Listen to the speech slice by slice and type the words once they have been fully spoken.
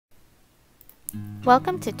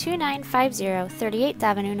Welcome to 2950 38th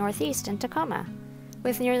Avenue Northeast in Tacoma.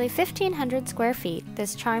 With nearly 1,500 square feet,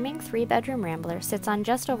 this charming 3-bedroom rambler sits on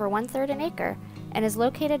just over 1/3 an acre and is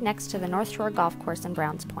located next to the North Shore Golf Course in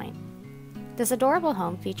Browns Point. This adorable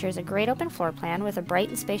home features a great open floor plan with a bright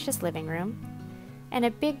and spacious living room, and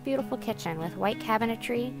a big beautiful kitchen with white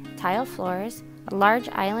cabinetry, tile floors, a large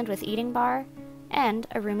island with eating bar, and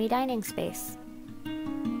a roomy dining space.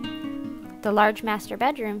 The large master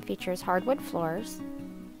bedroom features hardwood floors,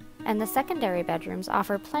 and the secondary bedrooms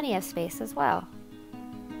offer plenty of space as well.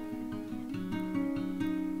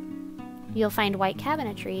 You'll find white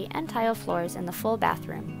cabinetry and tile floors in the full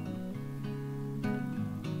bathroom.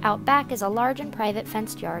 Out back is a large and private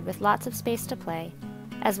fenced yard with lots of space to play,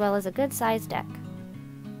 as well as a good-sized deck.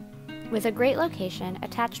 With a great location,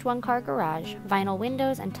 attached one-car garage, vinyl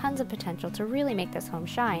windows, and tons of potential to really make this home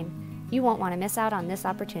shine, you won't want to miss out on this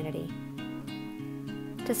opportunity.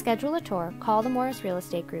 To schedule a tour, call the Morris Real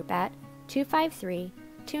Estate Group at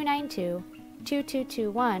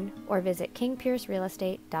 253-292-2221 or visit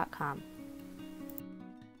kingpiercerealestate.com.